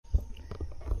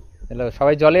চলো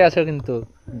সবাই জলে আসো, কিন্তু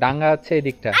ডাঙ্গা হচ্ছে এই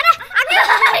দিকটা।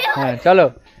 হ্যাঁ চলো,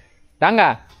 ডাঙ্গা,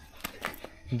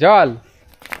 জল,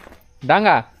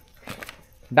 ডাঙ্গা,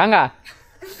 ডাঙ্গা,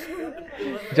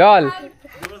 জল,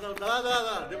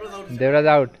 দেবরাজ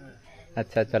আউট।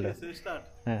 আচ্ছা চলো,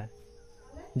 হ্যাঁ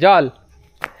জল,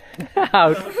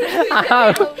 আউট,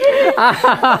 আউট,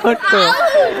 আউট তো।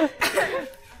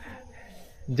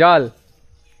 জল,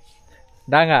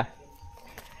 ডাঙ্গা,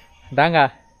 ডাঙ্গা,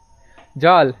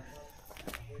 জল,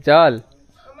 জল,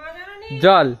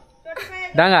 জল,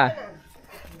 ডাঙ্গা,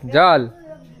 জল,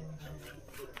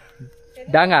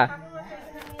 ডাঙ্গা,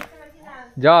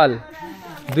 জল,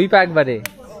 দুই পা একবারে,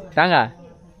 ডাঙ্গা,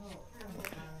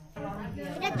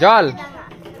 জল,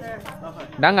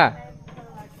 ডাঙ্গা,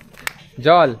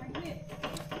 জল,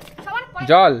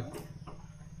 জল,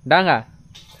 ডাঙ্গা,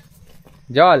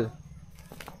 জল,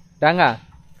 ডাঙ্গা,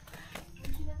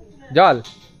 জল,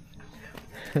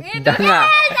 ডাঙ্গা।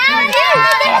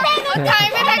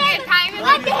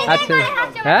 আচ্ছা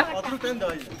হ্যাঁ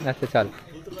আচ্ছা চল,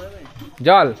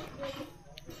 জল,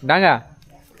 ডাঙ্গা,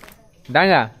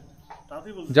 ডাঙ্গা,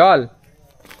 জল,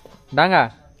 ডাঙ্গা,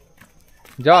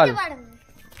 জল,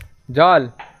 জল,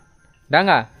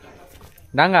 ডাঙ্গা,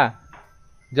 ডাঙ্গা,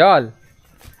 জল,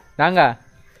 ডাঙ্গা,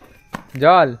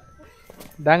 জল,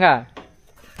 ডাঙ্গা,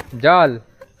 জল,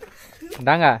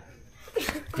 ডাঙ্গা।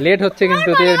 লেট হচ্ছে কিন্তু,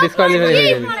 ডিসকোয়ালিফাই হয়ে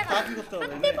যাবে।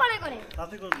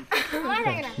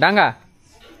 ডাঙ্গা,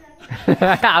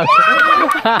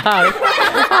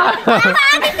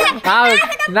 আউট।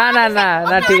 না না না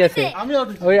না ঠিক আছে,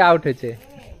 ওই আউট হয়েছে।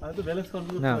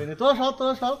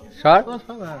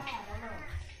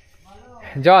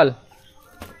 জল,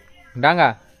 ডাঙ্গা,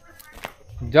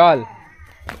 জল,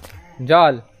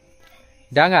 জল,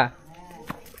 ডাঙ্গা,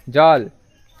 জল,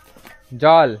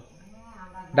 জল,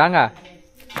 ডাঙ্গা,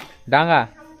 ডাঙ্গা।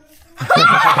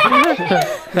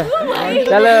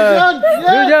 চলো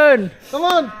দুজন,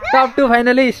 টপ টু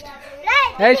ফাইনালিস্ট।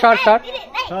 এই শর্ট শর্ট,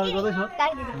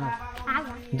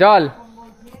 জল,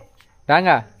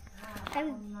 ডাঙ্গা,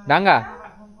 ডাঙ্গা,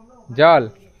 জল,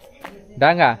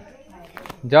 ডাঙ্গা,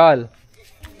 জল,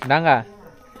 ডাঙ্গা,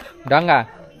 ডাঙ্গা,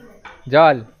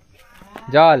 জল,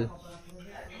 জল,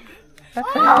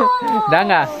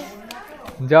 ডাঙ্গা,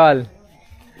 জল,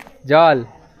 জল,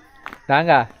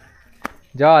 ডাঙ্গা,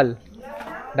 জল,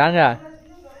 ডাঙ্গা,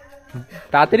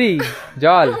 তাড়াতাড়ি,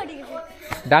 জল,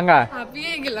 ডাঙ্গা,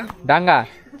 ডাঙ্গা,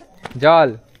 জল,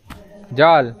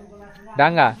 জল,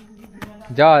 ডাঙ্গা,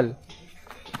 জল,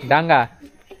 ডাঙ্গা,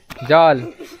 জল,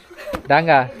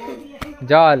 ডাঙ্গা,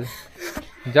 জল,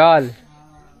 জল,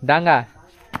 ডাঙ্গা,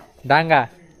 ডাঙ্গা,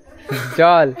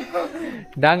 জল,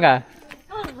 ডাঙ্গা,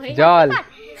 জল,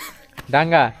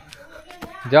 ডাঙ্গা,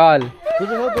 জল,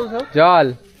 জল,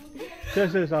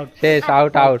 শেষ,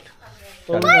 আউট, আউট।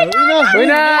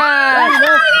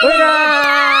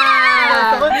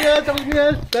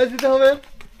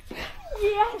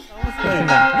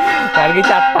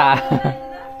 চারটা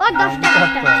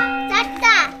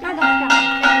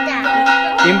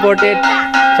ইম্পোর্টেড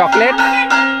চকলেট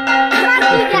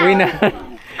উইনার।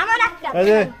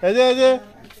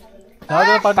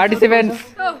 পার্টিসিপেন্ট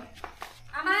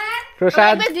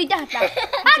প্রসাদ,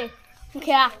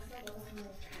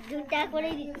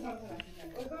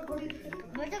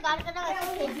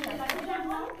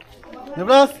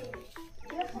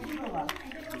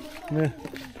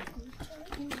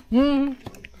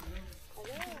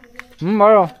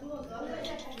 বড়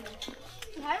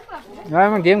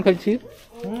আমি গেম খেলছি,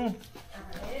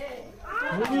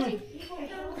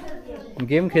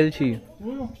 গেম খেলছি।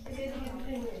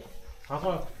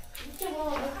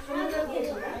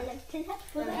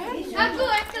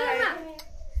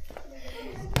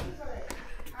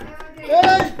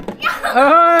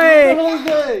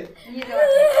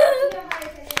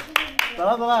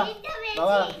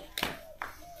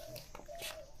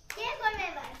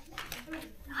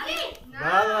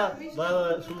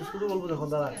 শুধু বলবো যখন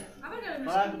দাঁড়া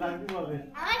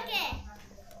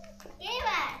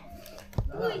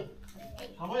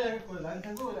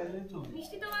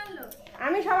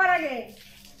আমি সবার আগে,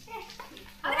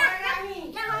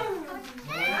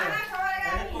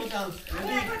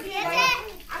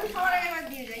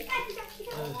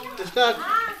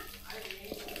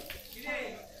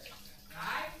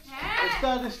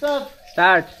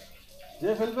 স্টার্ট। যে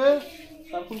ফেলবে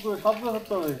তার ফুল করে শব্দ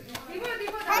করতে হবে।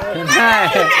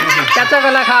 কাঁচা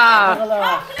কলা খা,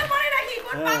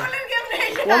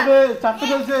 বলবে চারটে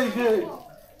ফেলছে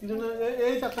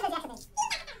এই চারটে।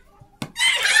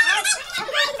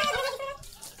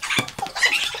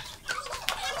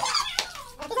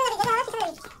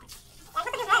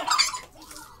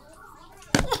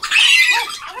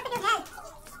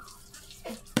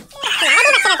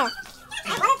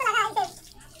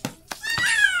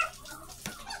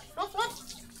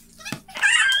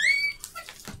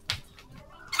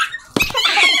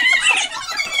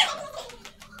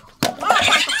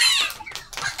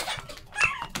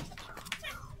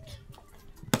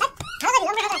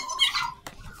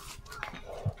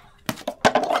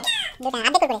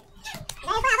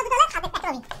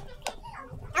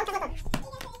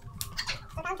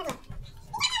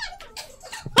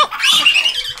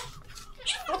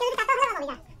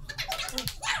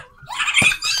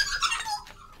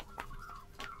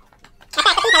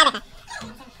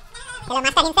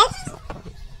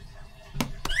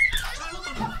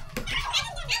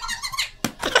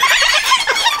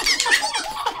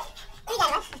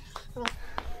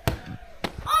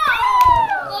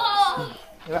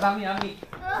 আমি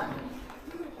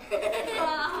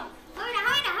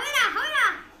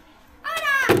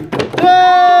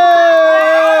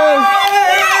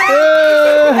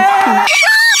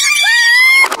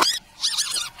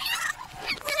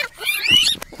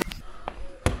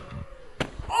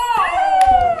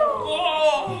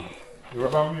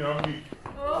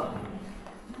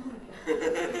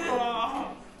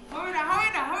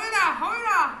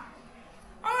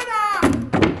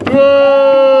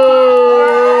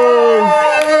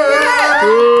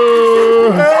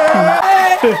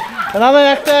না না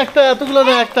একটা একটা এতগুলো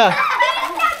না একটা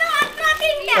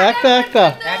একটা একটা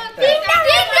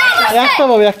একটা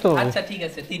পাবে একটা পাবে আচ্ছা ঠিক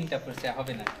আছে তিনটা পড়ছে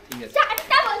হবে না ঠিক আছে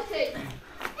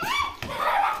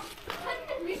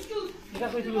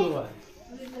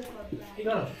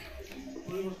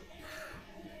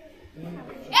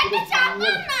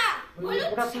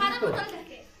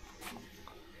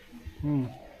হুম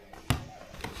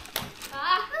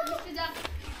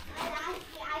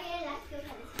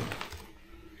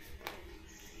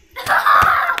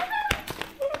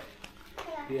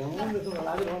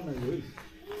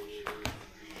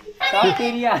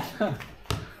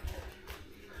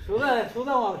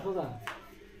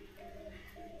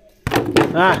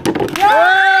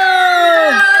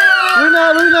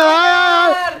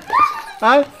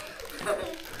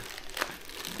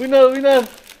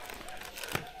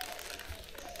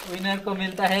विनर को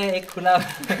मिलता है एक खुला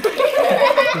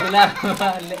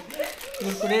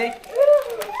कुरकुरे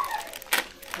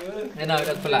ना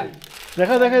ওটা খোলা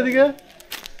দেখা দেখা এদিকে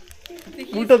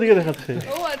উল্টা দিকে দেখাচ্ছে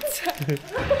ও আচ্ছা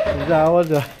যা আবার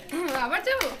যা আবার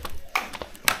যাবো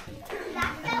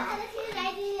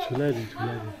ঝুলাই দি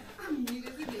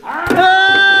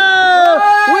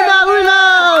উইনার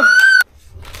উইনার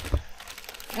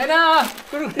है ना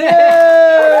कुरकुरे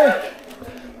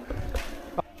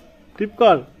টিপ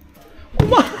কর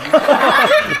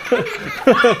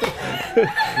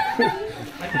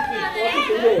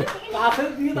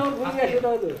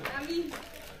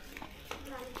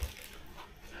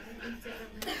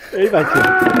এই পাচ্ছি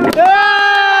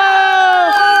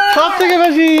সব থেকে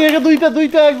বেশি একে দুইটা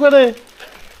দুইটা একবারে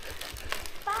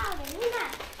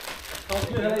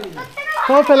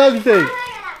সব ফেলা দিতে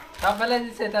সব ফেলে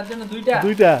দিছে তার জন্য দুইটা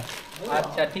দুইটা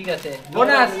আচ্ছা ঠিক আছে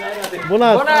বোনাস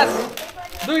বোনাস বোনাস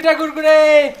দুইটা কুরকুরে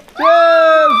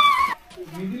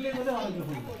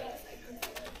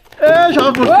এ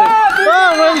সব পড়ছে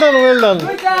well done well done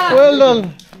well done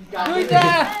দুইটা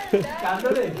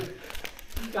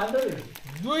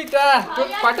দুইটা তো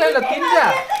কয়টা হলো তিনটা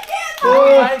ও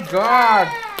মাই গড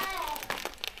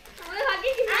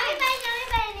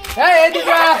এই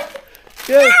এদিকে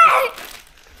Yes.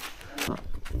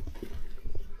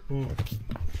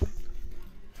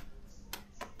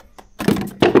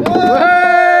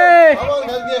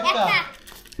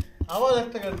 আবার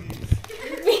একটা গাড়ি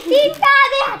তিনটা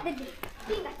দে হাতে দে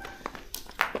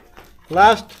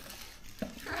লাস্ট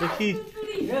দেখি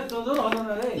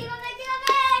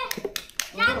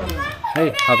এই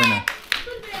হবে না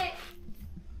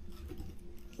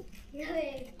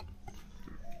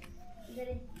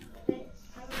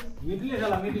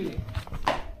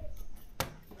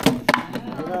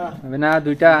হবে না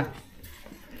দুইটা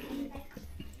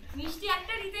মিষ্টি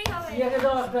একটা দিতেই হবে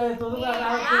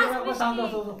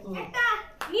একটা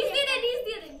নিচ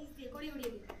দিয়ে দে নিচ দিয়ে কড়ি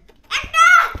উড়িয়ে দে একটা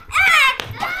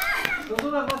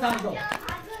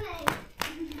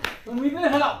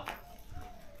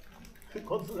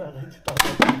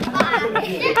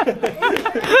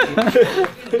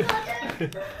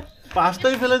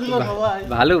পাঁচটাই ফেলে দিল সবাই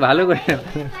ভালো ভালো করে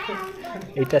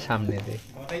এটা সামনে দে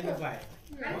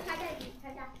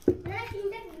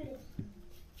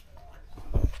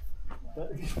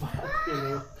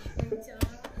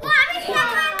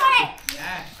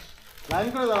লাইন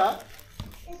করে দাঁড়া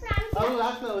তাহলে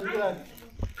রাখ না ওদিকে রাখ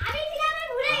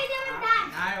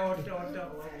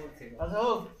আচ্ছা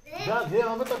হোক যা যে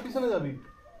হবে তার পিছনে যাবি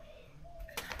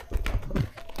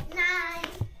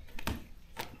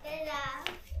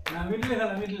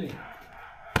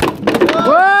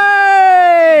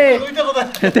দুইটা কোথায়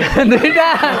দুইটা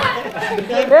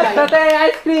একসাথে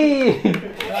আইসক্রিম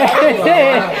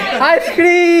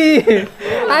আইসক্রিম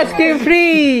আইসক্রিম ফ্রি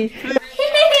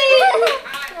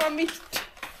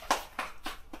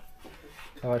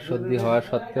সবার সর্দি হওয়া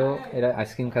সত্ত্বেও এরা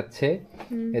আইসক্রিম খাচ্ছে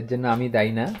এর জন্য আমি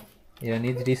দায়ী না এরা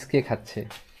নিজ রিস্কে খাচ্ছে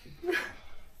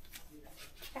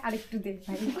আরেকটু দে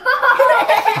ভাই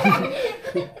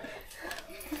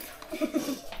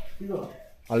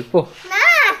অল্প না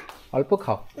অল্প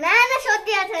খাও না না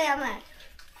সত্যি আছে আমার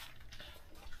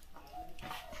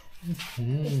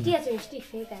মিষ্টি আছে মিষ্টি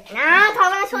খেয়ে দেখ না খাওয়া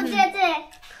না সত্যি আছে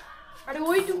আরে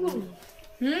ওইটুকু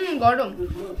গরম।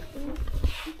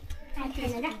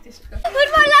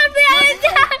 ফুটবলার পেয়েছে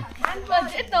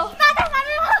বলছে তো দাদা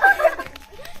খাবে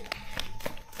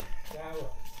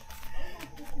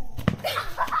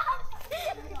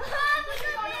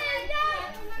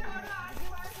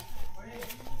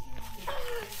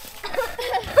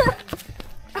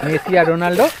মেসি আর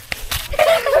রোনাল্ডো।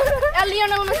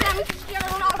 লিওনেল মেসি আমি ক্রিস্টিয়ানো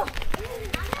রোনাল্ডো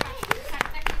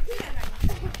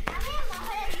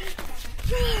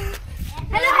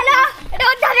হ্যালো হ্যালো এটা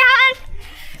হচ্ছে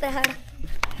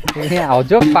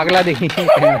অজব পাগলা দেখি।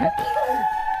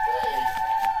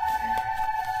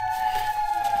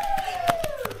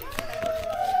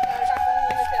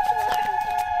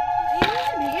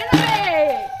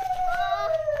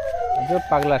 অজব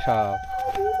পাগলা সব।